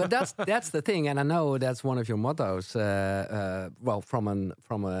 Yeah, but that's the thing, and I know that's one of your mottos. Well,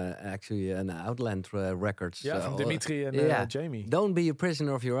 from actually an Outland Records. Yeah, from Dimitri and Jamie. Don't be a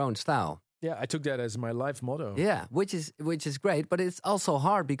prisoner of your own style. Yeah, I took that as my life motto. Yeah, which is great, but it's also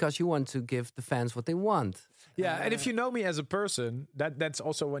hard because you want to give the fans what they want. Yeah, and if you know me as a person, that's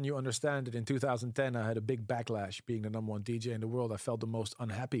also when you understand that in 2010 I had a big backlash being the number one DJ in the world. I felt the most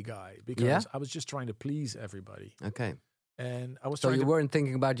unhappy guy because I was just trying to please everybody. Okay. And I was So trying you to... weren't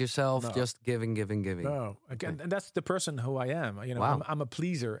thinking about yourself, No. just giving. No, again, and that's the person who I am. Wow. I'm a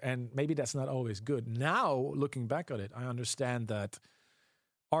pleaser, and maybe that's not always good. Now, looking back on it, I understand that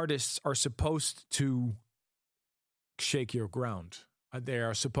artists are supposed to shake your ground. They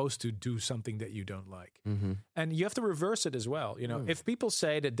are supposed to do something that you don't like. Mm-hmm. And you have to reverse it as well. If people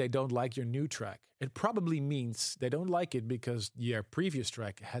say that they don't like your new track, it probably means they don't like it because your previous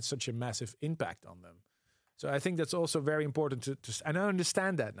track had such a massive impact on them. So I think that's also very important to and I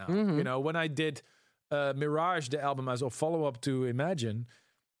understand that now. Mm-hmm. When I did Mirage, the album as a follow-up to Imagine,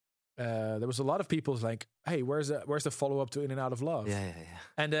 there was a lot of people like, hey, where's the follow-up to In and Out of Love? Yeah.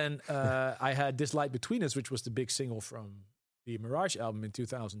 And then I had This Light Between Us, which was the big single from the Mirage album in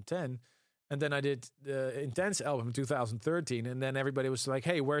 2010. And then I did the Intense album in 2013. And then everybody was like,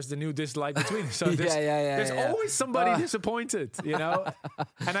 hey, where's the new This Light Between Us? So there's always somebody disappointed,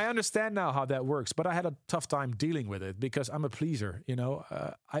 And I understand now how that works. But I had a tough time dealing with it because I'm a pleaser,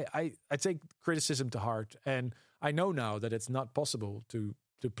 I take criticism to heart. And I know now that it's not possible to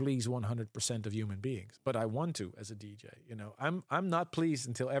please 100% of human beings, but I want to as a DJ. I'm not pleased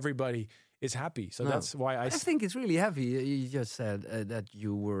until everybody is happy. So that's why I think it's really heavy. You just said that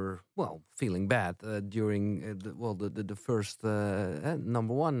you were feeling bad during the first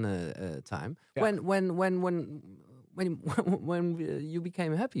number one time. Yeah. When you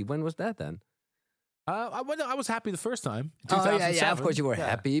became happy, when was that then? I was happy the first time. In Oh 2007. yeah, of course you were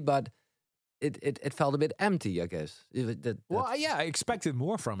happy, but it felt a bit empty, I guess. I expected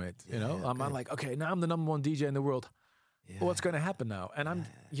more from it. I'm like, okay, now I'm the number one DJ in the world. Yeah. What's going to happen now? And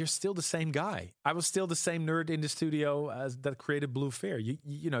you're still the same guy. I was still the same nerd in the studio as that created Blue Fair.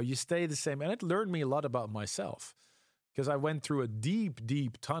 You stay the same, and it learned me a lot about myself because I went through a deep,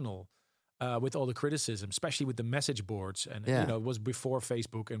 deep tunnel with all the criticism, especially with the message boards. And it was before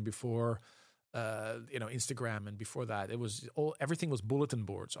Facebook and before. Instagram, and before that, everything was bulletin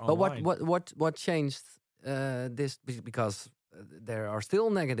boards online. But what changed this? Because there are still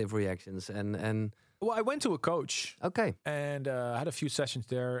negative reactions, and well, I went to a coach, okay, and I had a few sessions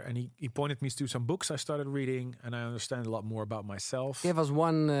there, and he pointed me to some books I started reading, and I understand a lot more about myself. Give us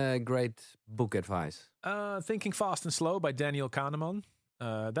one great book advice. Thinking Fast and Slow by Daniel Kahneman.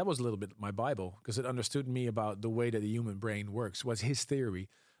 That was a little bit my Bible because it understood me about the way that the human brain works. Was his theory.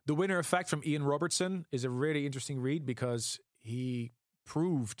 The Winner Effect from Ian Robertson is a really interesting read because he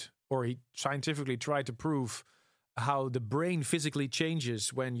proved, or he scientifically tried to prove, how the brain physically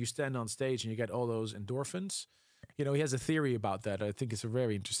changes when you stand on stage and you get all those endorphins. He has a theory about that. I think it's a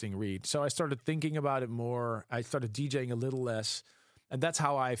very interesting read. So I started thinking about it more. I started DJing a little less. And that's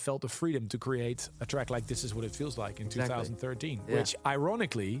how I felt the freedom to create a track like This Is What It Feels Like in 2013, which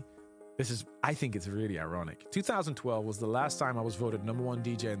ironically... I think it's really ironic. 2012 was the last time I was voted number one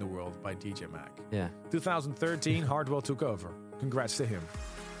DJ in the world by DJ Mag. Yeah. 2013, Hardwell took over. Congrats to him.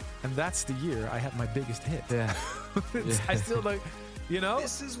 And that's the year I had my biggest hit. Yeah. I still like,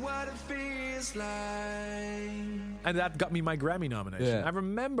 This is what it feels like. And that got me my Grammy nomination. Yeah. I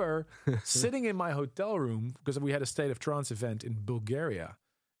remember sitting in my hotel room because we had a State of Trance event in Bulgaria,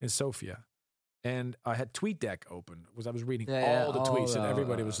 in Sofia. And I had TweetDeck open because I was reading all the tweets and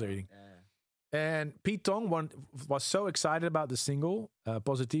everybody was reading. And Pete Tong was so excited about the single.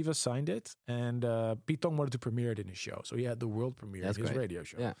 Positiva signed it. And Pete Tong wanted to premiere it in his show. So he had the world premiere of his radio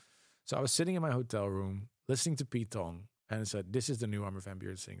show. Yeah. So I was sitting in my hotel room listening to Pete Tong. And it said, this is the new Armin van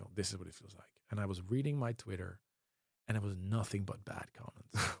Buuren single. This is what it feels like. And I was reading my Twitter. And it was nothing but bad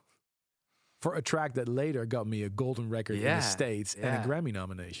comments. For a track that later got me a golden record in the States and a Grammy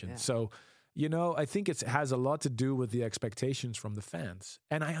nomination. Yeah. So... I think it has a lot to do with the expectations from the fans.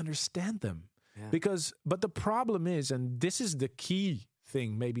 And I understand them. Yeah. But the problem is, and this is the key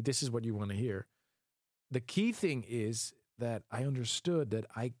thing, maybe this is what you want to hear. The key thing is that I understood that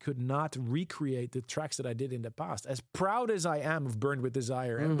I could not recreate the tracks that I did in the past. As proud as I am of Burned with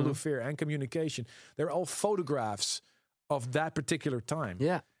Desire and Blue Fear and Communication, they're all photographs of that particular time.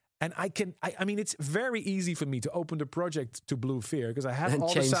 Yeah. And I mean, it's very easy for me to open the project to Blue Fear because I have And all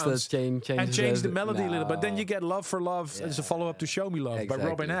the change sounds change the melody a little. But then No. you get Love for Love as a follow up to Show Me Love by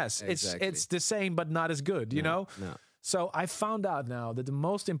Robin S. Exactly. It's the same, but not as good, you know? No. So I found out now that the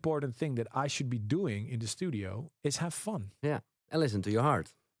most important thing that I should be doing in the studio is have fun. Yeah. And listen to your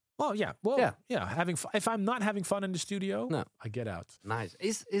heart. Well, yeah. Having fun. If I'm not having fun in the studio, No. I get out. Nice.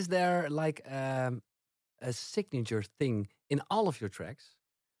 Is there like a signature thing in all of your tracks?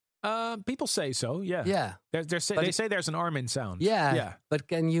 People say so, yeah. Yeah. They say there's an Armin sound. Yeah. Yeah. But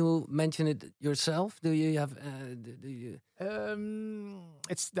can you mention it yourself? Do you have? Do you?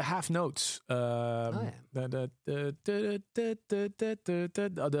 It's the half notes. yeah. The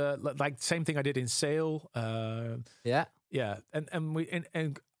like same thing I did in Sail. Yeah. Yeah,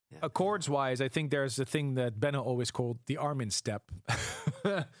 and chords wise, I think there's a thing that Benno always called the Armin step,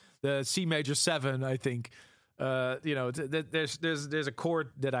 the C major 7. I think. There's a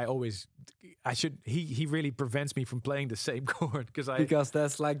chord that he really prevents me from playing the same chord Because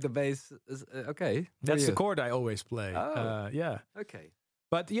that's like the bass. Okay. That's the chord I always play. Oh. Yeah. Okay.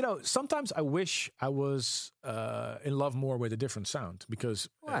 But sometimes I wish I was in love more with a different sound because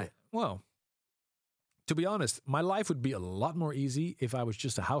Why? Well, to be honest, my life would be a lot more easy if I was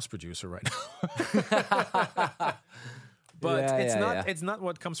just a house producer right now. But it's not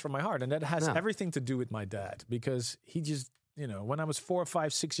what comes from my heart. And that has everything to do with my dad. Because he just, when I was 4,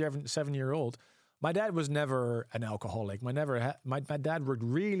 5, 6, 7 year old, my dad was never an alcoholic. My dad worked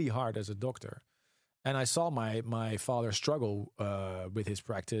really hard as a doctor. And I saw my father struggle with his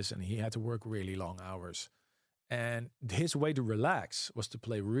practice. And he had to work really long hours. And his way to relax was to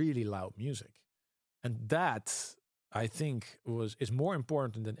play really loud music. And that, I think, is more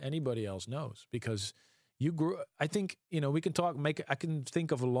important than anybody else knows. Because you grew. I think we can talk. I can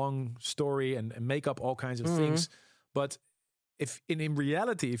think of a long story and make up all kinds of things. But if in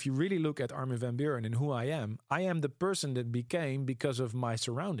reality, if you really look at Armin van Buuren and who I am the person that became because of my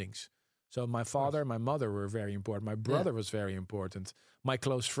surroundings. So my father, my mother were very important. My brother was very important. My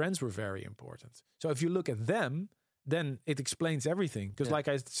close friends were very important. So if you look at them, then it explains everything. Because like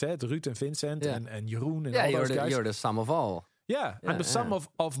I said, Ruud and Vincent and Jeroen and all those guys. You're the sum of all. Yeah, I'm the sum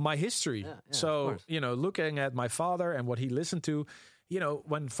of my history. So, looking at my father and what he listened to,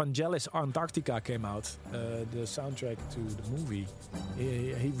 when Vangelis Antarctica came out, the soundtrack to the movie,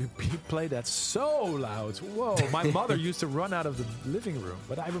 he played that so loud. Whoa, my mother used to run out of the living room,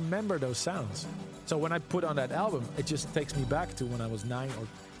 but I remember those sounds. So when I put on that album, it just takes me back to when I was 9 or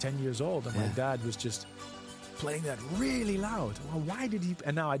 10 years old, and my dad was just playing that really loud. Well, why did he?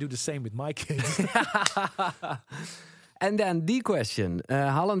 And now I do the same with my kids. And then the question,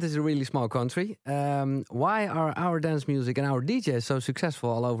 Holland is a really small country. Why are our dance music and our DJs so successful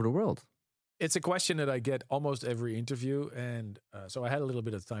all over the world? It's a question that I get almost every interview. And so I had a little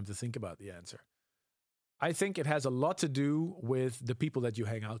bit of time to think about the answer. I think it has a lot to do with the people that you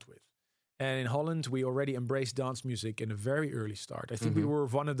hang out with. And in Holland, we already embraced dance music in a very early start. I think we were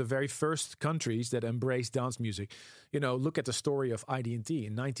one of the very first countries that embraced dance music. Look at the story of ID&T.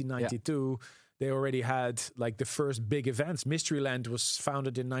 In 1992, they already had like the first big events. Mysteryland was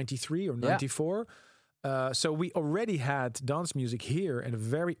founded in 93 or 94. So we already had dance music here in a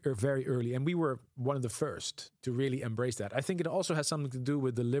very, very early. And we were one of the first to really embrace that. I think it also has something to do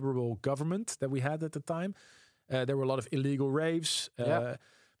with the liberal government that we had at the time. There were a lot of illegal raves.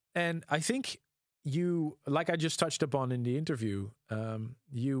 And I think like I just touched upon in the interview,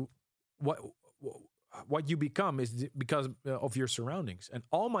 what you become is because of your surroundings. And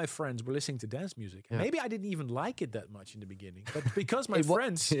all my friends were listening to dance music. And maybe I didn't even like it that much in the beginning, but because my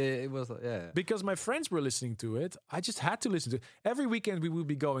because my friends were listening to it, I just had to listen to it. Every weekend we would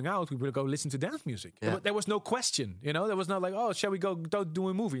be going out, we would go listen to dance music. There was no question, there was not like, oh, shall we go do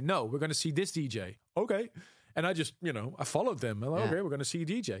a movie? No, we're going to see this DJ. Okay. And I just, I followed them. Okay, we're going to see a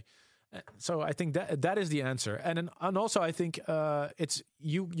DJ. So I think that is the answer. And also I think it's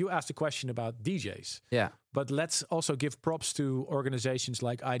you asked a question about DJs. Yeah. But let's also give props to organizations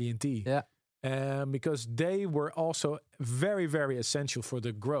like ID&T. Yeah. Because they were also very, very essential for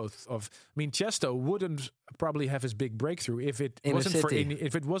the growth of. I mean, Chesto wouldn't probably have his big breakthrough if it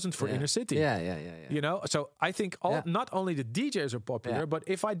wasn't for Inner City. Yeah. So I think not only the DJs are popular, but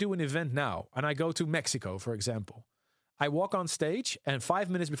if I do an event now and I go to Mexico, for example, I walk on stage, and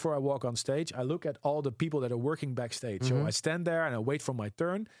 5 minutes before I walk on stage, I look at all the people that are working backstage. So I stand there and I wait for my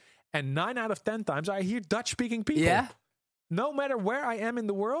turn, and 9 out of 10 times I hear Dutch-speaking people. Yeah. no matter where I am in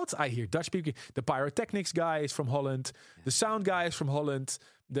the world, I hear Dutch people. The pyrotechnics guy is from Holland. The sound guy is from Holland.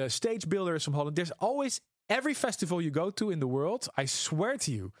 The stage builder is from Holland. There's always, every festival you go to in the world, I swear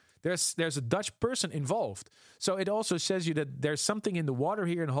to you, there's a Dutch person involved. So it also says you that there's something in the water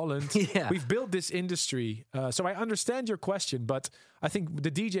here in Holland. Yeah. We've built this industry. So I understand your question, but I think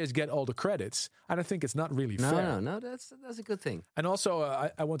the DJs get all the credits. And I think it's not really fair. No, that's a good thing. And also,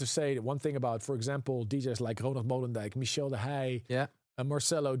 I want to say one thing about, for example, DJs like Ronald Molendijk, Michel de Heij, Yeah.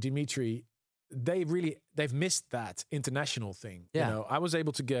 Marcelo, Dimitri. They've missed that international thing. Yeah. You know, I was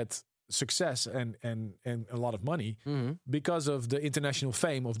able to get success and a lot of money because of the international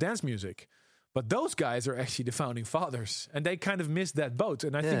fame of dance music. But those guys are actually the founding fathers, and they kind of missed that boat.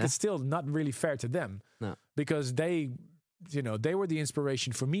 And I think it's still not really fair to them because they were the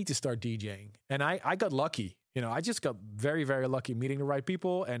inspiration for me to start DJing. And I got lucky. You know, I just got very, very lucky meeting the right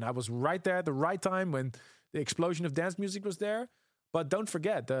people. And I was right there at the right time when the explosion of dance music was there. But don't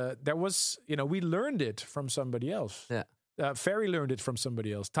forget, there was, we learned it from somebody else. Yeah. Ferry learned it from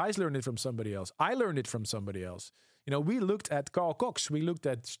somebody else. Thijs learned it from somebody else. I learned it from somebody else. We looked at Carl Cox. We looked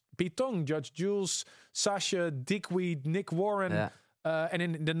at Pitong, Judge Jules, Sasha, Dickweed, Nick Warren. Yeah. And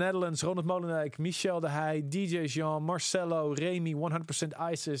in the Netherlands, Ronald Molendijk, Michel de Heij, DJ Jean, Marcelo, Remy, 100%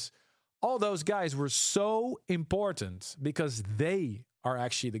 ISIS. All those guys were so important because they are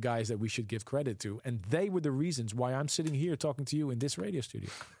actually the guys that we should give credit to. And they were the reasons why I'm sitting here talking to you in this radio studio.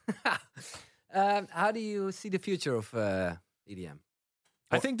 How do you see the future of EDM?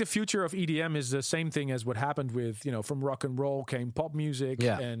 I think the future of EDM is the same thing as what happened with, from rock and roll came pop music.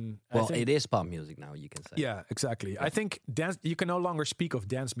 Yeah. And It is pop music now, you can say. Yeah, exactly. I think dance. You can no longer speak of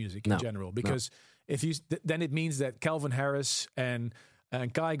dance music in general because if you then it means that Calvin Harris and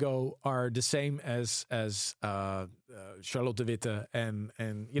Kygo are the same as Charlotte de Witte and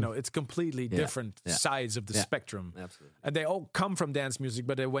it's completely different sides of the spectrum. Absolutely. And they all come from dance music,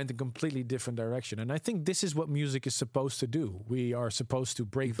 but they went in completely different direction. And I think this is what music is supposed to do. We are supposed to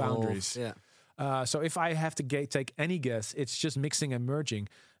break boundaries. Yeah. So if I have to take any guess, it's just mixing and merging.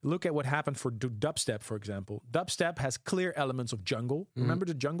 Look at what happened for dubstep, for example. Dubstep has clear elements of jungle. Remember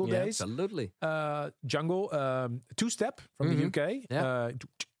the jungle days? Absolutely. Jungle, two-step from the UK. Yeah.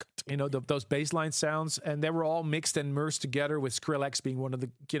 Those bassline sounds, and they were all mixed and merged together with Skrillex being one of the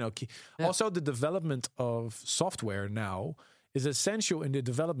key. Yeah. Also, the development of software now is essential in the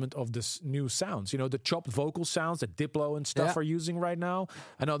development of this new sounds. The chopped vocal sounds that Diplo and stuff are using right now,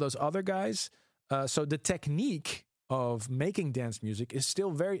 and all those other guys. So the technique of making dance music is still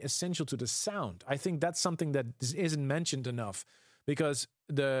very essential to the sound. I think that's something that isn't mentioned enough because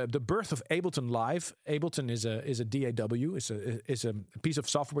the birth of Ableton Live. Ableton is a DAW, is a piece of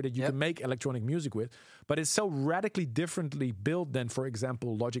software that you can make electronic music with, but it's so radically differently built than, for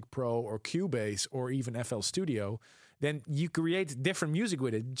example, Logic Pro or Cubase or even FL Studio. Then you create different music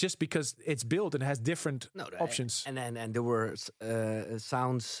with it just because it's built and has different options. And there were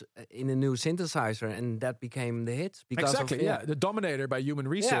sounds in a new synthesizer, and that became the hit. Because Exactly. The Dominator by Human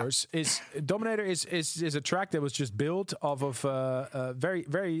Resource is a track that was just built off of very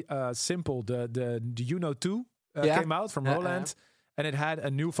very simple. The Uno 2 came out from Roland. And it had a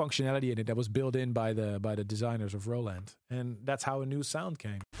new functionality in it that was built in by the designers of Roland, and that's how a new sound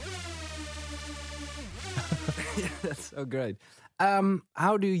came. That's so great.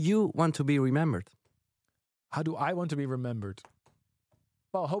 How do you want to be remembered? How do I want to be remembered?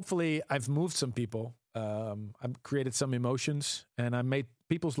 Well, hopefully I've moved some people. I've created some emotions, and I made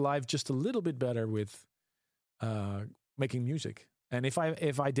people's lives just a little bit better with making music. And if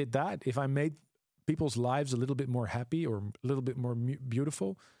I did that, if I made people's lives a little bit more happy or a little bit more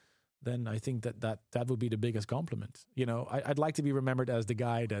beautiful, then I think that would be the biggest compliment. I'd like to be remembered as the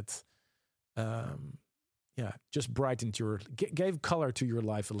guy that just brightened gave color to your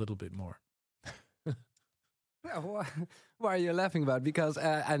life a little bit more. Why are you laughing about? Because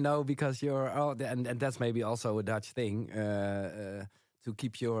I know because you're and that's maybe also a Dutch thing to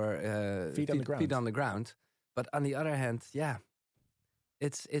keep your feet on the ground. But on the other hand,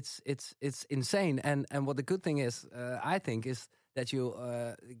 it's insane. And what the good thing is, I think, is that you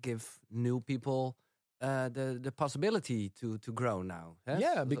give new people the possibility to grow now. Yes?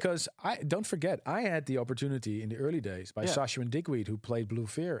 Yeah, because don't forget, I had the opportunity in the early days by Sasha and Dickweed, who played Blue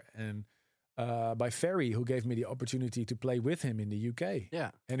Fear, and by Ferry, who gave me the opportunity to play with him in the UK. Yeah,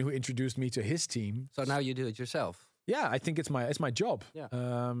 and who introduced me to his team. So now you do it yourself. Yeah, I think it's my job. Yeah,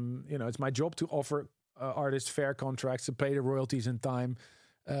 it's my job to offer artists fair contracts, to pay the royalties in time,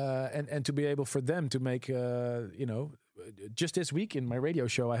 and to be able for them to make just this week in my radio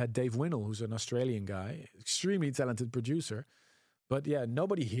show, I had Dave Winnell, who's an Australian guy, extremely talented producer. But yeah,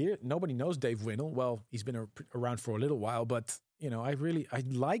 nobody knows Dave Winnell. Well, he's been around for a little while, but you know, I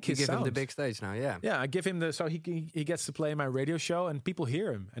like You his give sound. him the big stage now, yeah. Yeah, I give him so he gets to play my radio show and people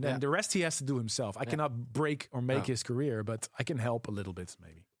hear him, and then the rest he has to do himself. I cannot break or make his career, but I can help a little bit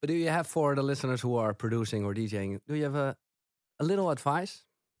maybe. But do you have, for the listeners who are producing or DJing, do you have a little advice?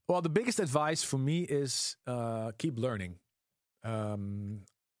 Well, the biggest advice for me is keep learning.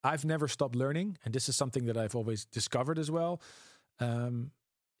 I've never stopped learning, and this is something that I've always discovered as well.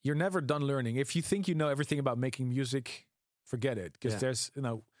 You're never done learning. If you think you know everything about making music, forget it. Because there's,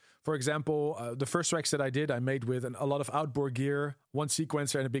 for example, the first tracks that I did, I made with a lot of outboard gear, one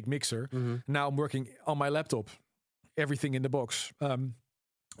sequencer and a big mixer. Mm-hmm. Now I'm working on my laptop, everything in the box.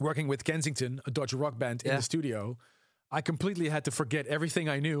 Working with Kensington, a Dodge rock band in the studio. I completely had to forget everything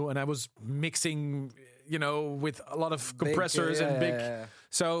I knew, and I was mixing, with a lot of compressors and big.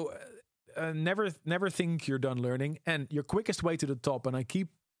 So never think you're done learning. And your quickest way to the top, and I keep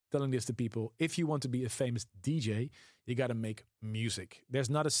telling this to people, if you want to be a famous DJ, you got to make music. There's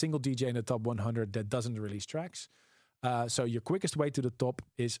not a single DJ in the top 100 that doesn't release tracks. So your quickest way to the top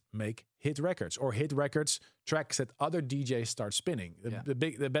is make hit records, or hit records, tracks that other DJs start spinning.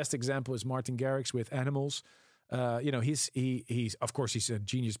 The best example is Martin Garrix with Animals. He's of course he's a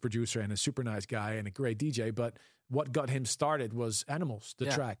genius producer and a super nice guy and a great DJ. But what got him started was Animals, the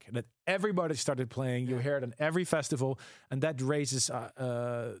track that everybody started playing. You hear it on every festival, and that raises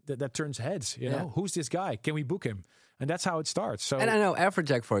that turns heads. You know, who's this guy? Can we book him? And that's how it starts. So, and I know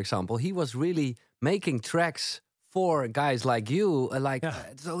Afrojack, for example, he was really making tracks for guys like you.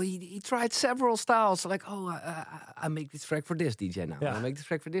 So he tried several styles. Like, I make this track for this DJ now. I make this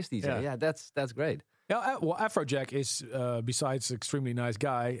track for this DJ. Yeah, that's great. Yeah, well, Afrojack is besides extremely nice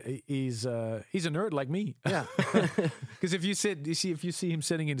guy, he's a nerd like me. Yeah, because if you see him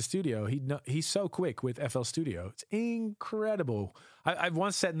sitting in the studio, he's so quick with FL Studio. It's incredible. I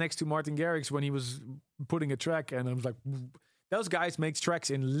once sat next to Martin Garrix when he was putting a track, and I was like, those guys make tracks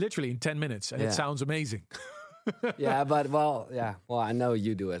in 10 minutes, and it sounds amazing. Well, I know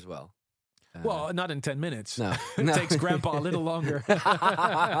you do as well. Well, not in 10 minutes. No. It takes Grandpa a little longer.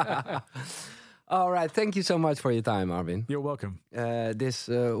 All right, thank you so much for your time, Arvin. You're welcome. This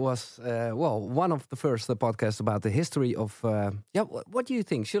was, one of the first podcasts about the history of... what do you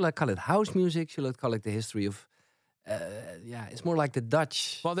think? Should I call it house music? Should I call it the history of... it's more like the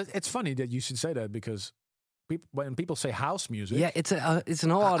Dutch... Well, it's funny that you should say that, because when people say house music... Yeah, it's an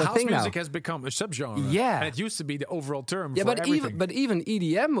whole other thing now. House music has become a subgenre. Yeah. And it used to be the overall term for but everything. even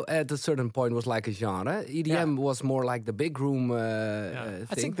EDM at a certain point was like a genre. EDM was more like the big room thing.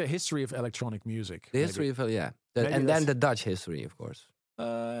 I think the history of electronic music. The history of, and then the Dutch history, of course.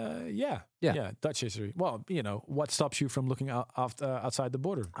 Dutch history. Well, what stops you from looking outside the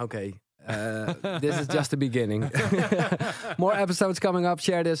border? Okay. This is just the beginning. More episodes coming up.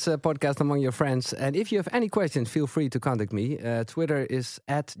 Share this podcast among your friends. And if you have any questions, feel free to contact me. Twitter is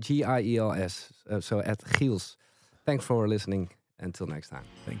 @GIELS, so @Giels. Thanks for listening. Until next time.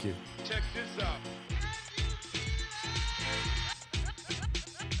 Thank you. Check this out.